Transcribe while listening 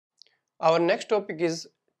Our next topic is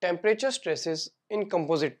temperature stresses in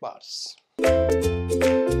composite bars.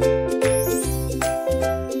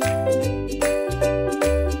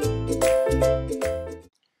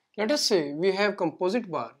 Let us say we have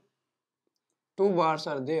composite bar. Two bars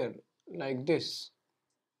are there like this.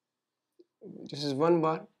 This is one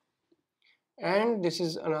bar and this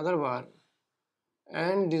is another bar,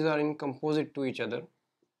 and these are in composite to each other.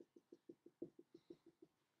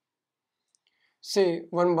 Say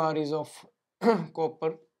one bar is of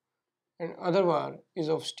copper and other bar is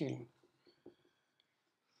of steel,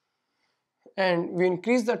 and we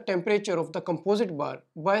increase the temperature of the composite bar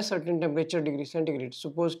by a certain temperature degree centigrade,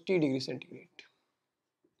 suppose T degree centigrade.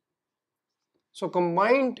 So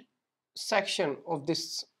combined section of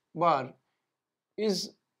this bar is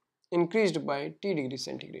increased by T degree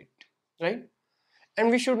centigrade, right? And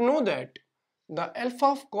we should know that the alpha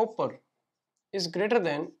of copper is greater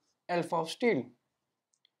than alpha of steel.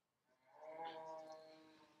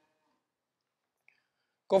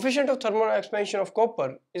 Coefficient of thermal expansion of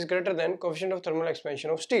copper is greater than coefficient of thermal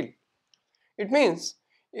expansion of steel. It means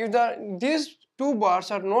if these two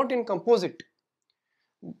bars are not in composite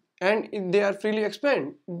and if they are freely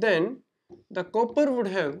expand, then the copper would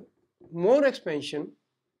have more expansion,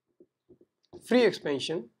 free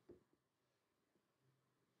expansion,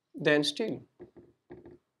 than steel.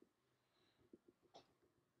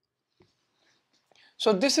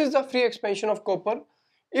 So this is the free expansion of copper.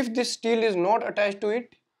 If this steel is not attached to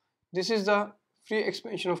it, this is the free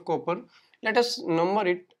expansion of copper. Let us number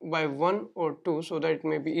it by 1 or 2 so that it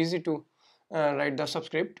may be easy to write the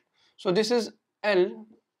subscript. So this is L.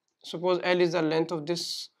 Suppose L is the length of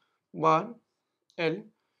this bar. L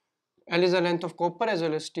is the length of copper as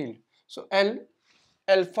well as steel. So L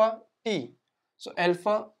alpha T. So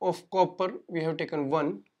alpha of copper we have taken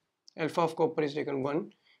 1. Alpha of copper is taken 1.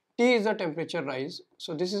 T is the temperature rise.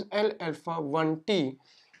 So this is L alpha 1T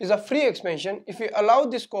is a free expansion if we allow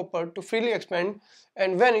this copper to freely expand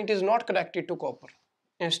and when it is not connected to copper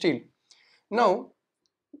and steel. Now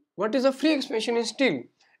what is a free expansion in steel?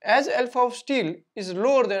 As alpha of steel is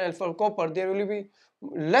lower than alpha of copper, there will be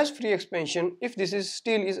less free expansion if this is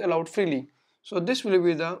steel is allowed freely. So this will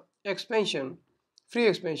be the expansion, free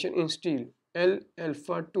expansion in steel, L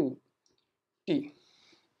alpha 2 T.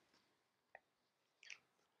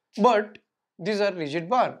 But these are rigid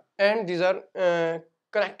bar and these are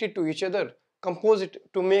connected to each other, composite,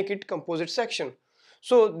 to make it composite section.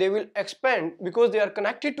 So they will expand because they are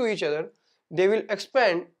connected to each other. They will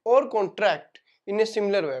expand or contract in a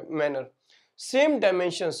similar manner. Same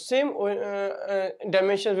dimensions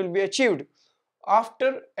will be achieved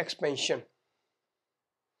after expansion.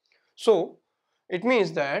 So it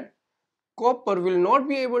means that copper will not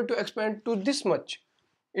be able to expand to this much.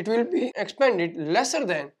 It will be expanded lesser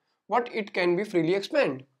than what it can be freely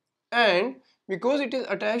expand, and because it is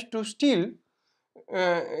attached to steel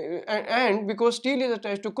and because steel is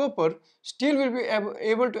attached to copper, steel will be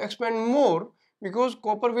able to expand more because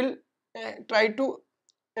copper will try to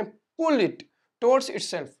pull it towards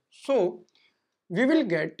itself. So we will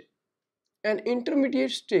get an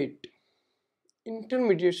intermediate state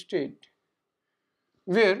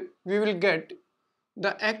where we will get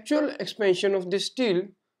the actual expansion of the steel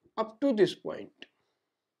up to this point.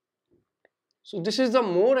 So this is the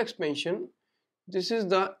more expansion, this is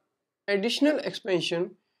the additional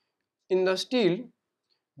expansion in the steel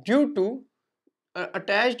due to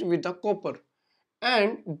attached with the copper,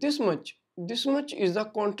 and this much is the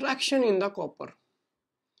contraction in the copper.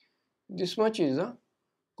 This much is the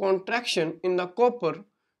contraction in the copper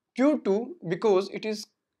due to because it is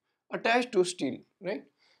attached to steel, right?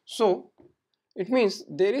 So it means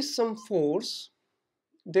there is some force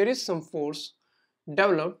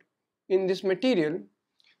developed in this material.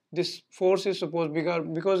 This force is supposed bigger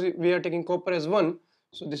because we are taking copper as 1,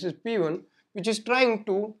 so this is P1, which is trying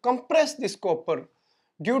to compress this copper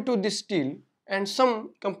due to this steel, and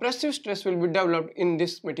some compressive stress will be developed in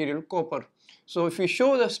this material copper. So if we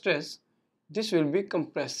show the stress, this will be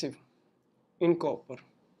compressive in copper.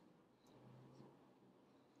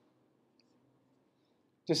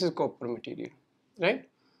 This is copper material, right?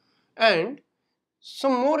 And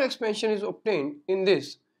some more expansion is obtained in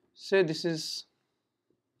this. Say this is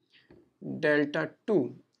delta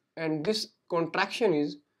 2 and this contraction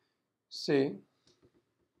is say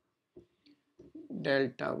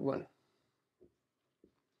delta 1.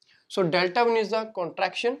 So delta 1 is the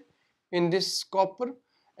contraction in this copper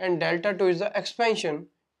and delta 2 is the expansion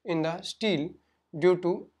in the steel due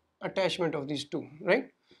to attachment of these two,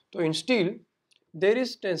 right? So in steel there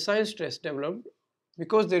is tensile stress developed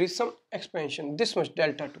because there is some expansion, this much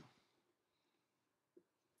delta 2.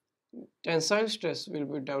 tensile stress will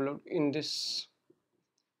be developed in this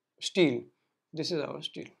steel. This is our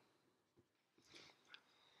steel.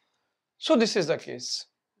 So this is the case.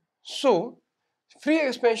 So free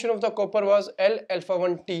expansion of the copper was L alpha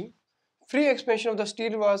 1 T, free expansion of the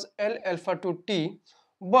steel was L alpha 2 T,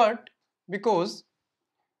 but because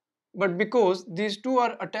these two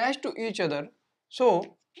are attached to each other,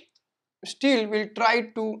 so steel will try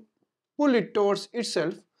to pull it towards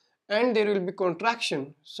itself, and there will be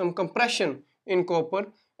contraction, some compression in copper,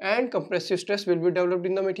 and compressive stress will be developed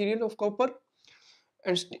in the material of copper.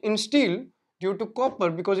 And in steel, due to copper,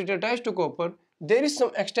 because it attached to copper, there is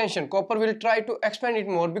some extension. Copper will try to expand it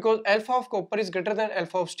more because alpha of copper is greater than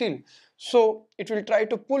alpha of steel, so it will try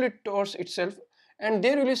to pull it towards itself, and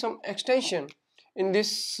there will be some extension in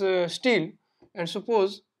this steel. And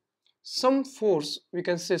suppose some force, we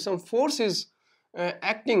can say some force is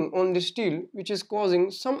acting on the steel, which is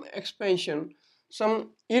causing some expansion,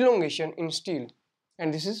 some elongation in steel,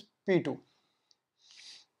 and this is P2.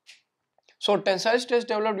 So tensile stress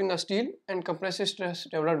developed in the steel and compressive stress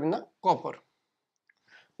developed in the copper,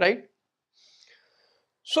 right?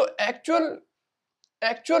 So actual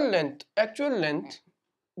length,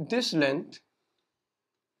 this length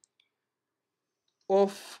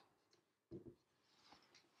of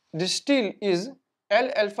this steel is L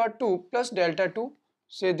alpha 2 plus delta 2,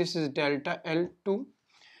 say this is delta L2,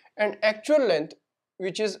 and actual length,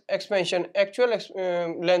 which is expansion, actual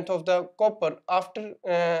length of the copper after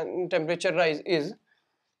temperature rise is,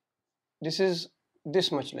 this is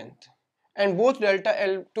this much length, and both delta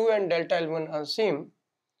L2 and delta L1 are same.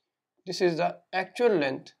 This is the actual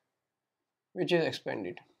length which is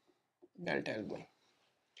expanded, delta L1,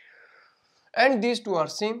 and these two are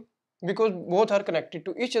same because both are connected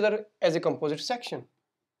to each other as a composite section.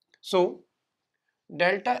 So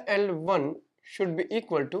delta L1 should be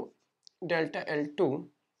equal to delta L2.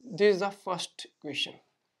 This is the first equation.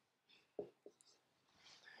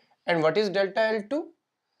 And what is delta L2?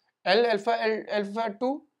 L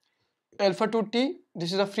alpha 2 T,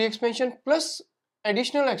 this is a free expansion plus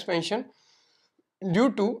additional expansion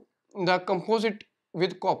due to the composite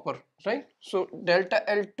with copper, right? So delta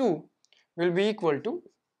L2 will be equal to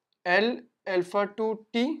L alpha 2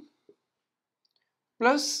 T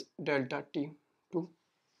plus delta T2.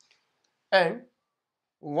 And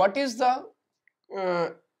what is the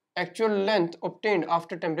actual length obtained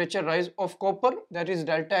after temperature rise of copper? That is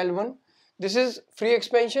delta L1. This is free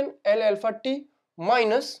expansion L alpha T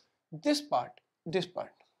minus this part,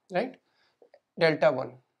 right? Delta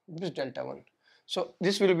 1, this is delta 1. So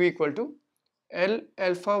this will be equal to L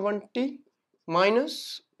alpha 1 T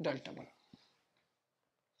minus delta 1.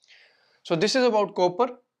 So this is about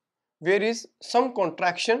copper, where is some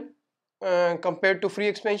contraction compared to free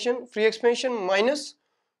expansion minus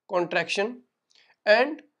contraction,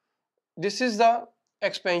 and this is the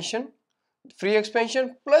expansion, free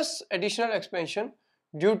expansion plus additional expansion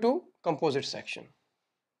due to composite section,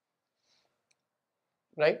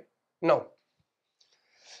 right? Now,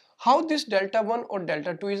 how this delta 1 or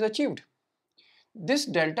delta 2 is achieved? This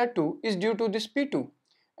delta 2 is due to this P2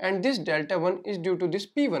 and this delta 1 is due to this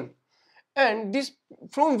P1, and this,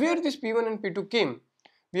 from where this P1 and P2 came,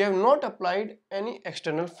 we have not applied any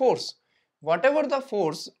external force. Whatever the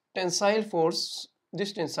force, tensile force,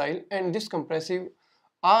 this tensile and this compressive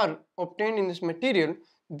are obtained in this material,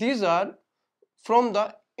 these are from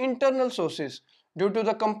the internal sources due to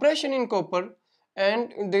the compression in copper,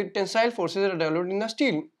 and the tensile forces are developed in the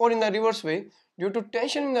steel, or in the reverse way, due to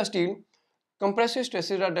tension in the steel, compressive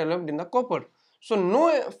stresses are developed in the copper. So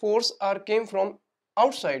no force came from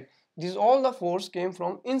outside, these all the force came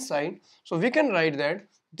from inside. So we can write that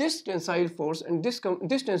this tensile force and this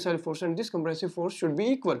tensile force and this compressive force should be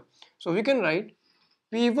equal. So we can write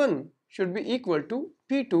P1 should be equal to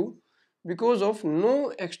P2 because of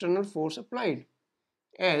no external force applied,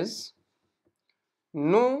 as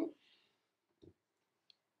no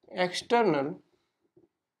external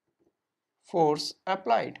force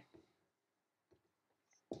applied.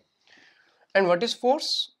 And what is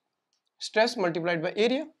force? Stress multiplied by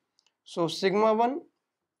area. So sigma 1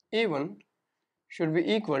 A1 should be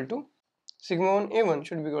equal to sigma 2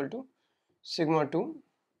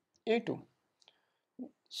 A2.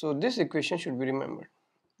 So this equation should be remembered.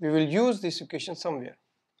 We will use this equation somewhere.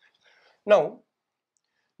 Now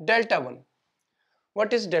delta 1.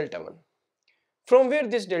 What is delta 1? From where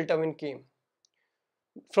this delta 1 came?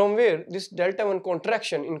 From where this delta 1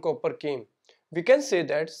 contraction in copper came? We can say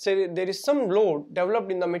that there is some load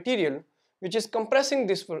developed in the material which is compressing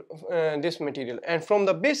this material, and from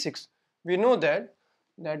the basics we know that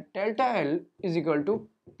delta L is equal to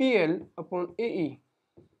PL upon AE.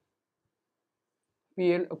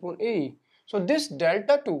 PL upon AE. So this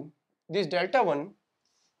delta 2, this delta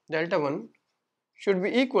 1 should be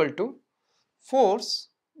equal to force,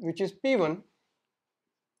 which is P1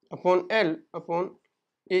 upon L upon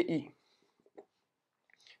AE.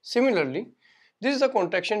 Similarly, this is a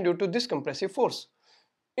contraction due to this compressive force.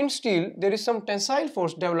 In steel, there is some tensile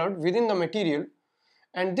force developed within the material,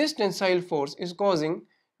 and this tensile force is causing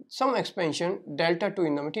some expansion delta 2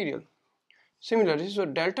 in the material. Similarly, so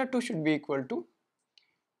delta 2 should be equal to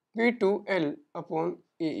P2L upon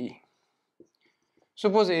AE.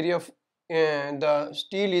 Suppose area of the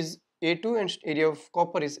steel is A2 and area of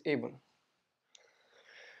copper is A1.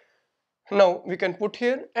 Now we can put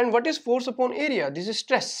here, and what is force upon area? This is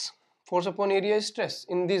stress. Force upon area is stress.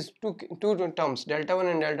 In these two terms, delta 1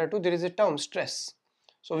 and delta 2, there is a term stress.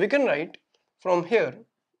 So we can write from here,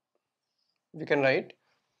 we can write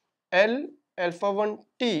L alpha 1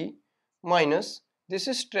 T minus, this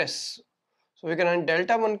is stress. So we can write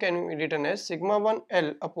delta 1 can be written as sigma 1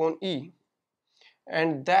 L upon E,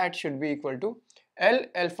 and that should be equal to L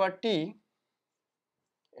alpha 2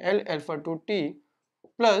 T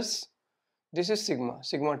plus, this is sigma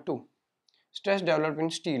 2, stress developed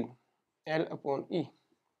in steel, L upon E.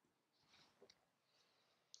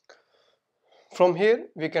 From here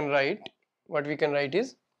we can write, what we can write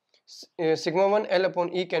is sigma 1 L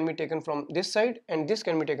upon E can be taken from this side and this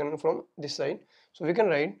can be taken from this side. So we can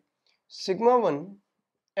write sigma 1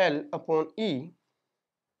 L upon E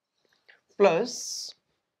plus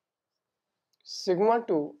sigma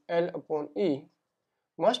 2 L upon E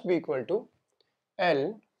must be equal to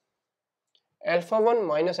L alpha 1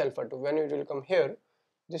 minus alpha 2. When it will come here,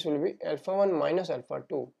 this will be alpha 1 minus alpha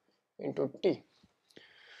 2 into T.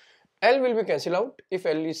 L will be cancelled out if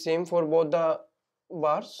L is same for both the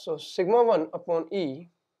bars. So sigma 1 upon E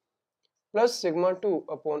plus sigma 2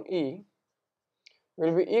 upon E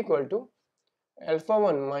will be equal to alpha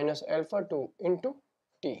 1 minus alpha 2 into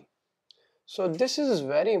T. So this is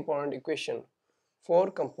very important equation for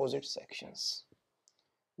composite sections.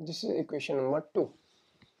 This is equation number 2.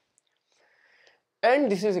 And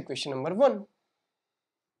this is equation number 1.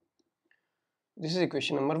 This is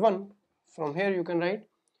equation number 1. From here you can write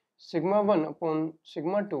sigma 1 upon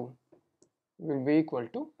sigma 2 will be equal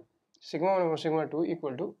to sigma 1 upon sigma 2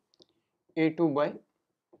 equal to A2 by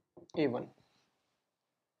A1.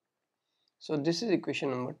 So this is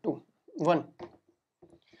equation number 1.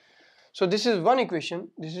 So this is one equation,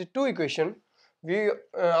 this is two equation.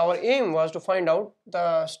 Our aim was to find out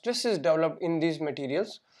the stresses developed in these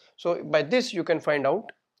materials. So by this you can find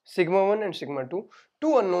out sigma 1 and sigma 2.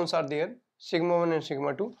 Two unknowns are there, sigma 1 and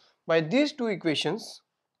sigma 2. By these two equations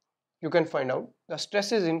you can find out the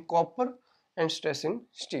stresses in copper and stress in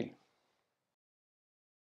steel.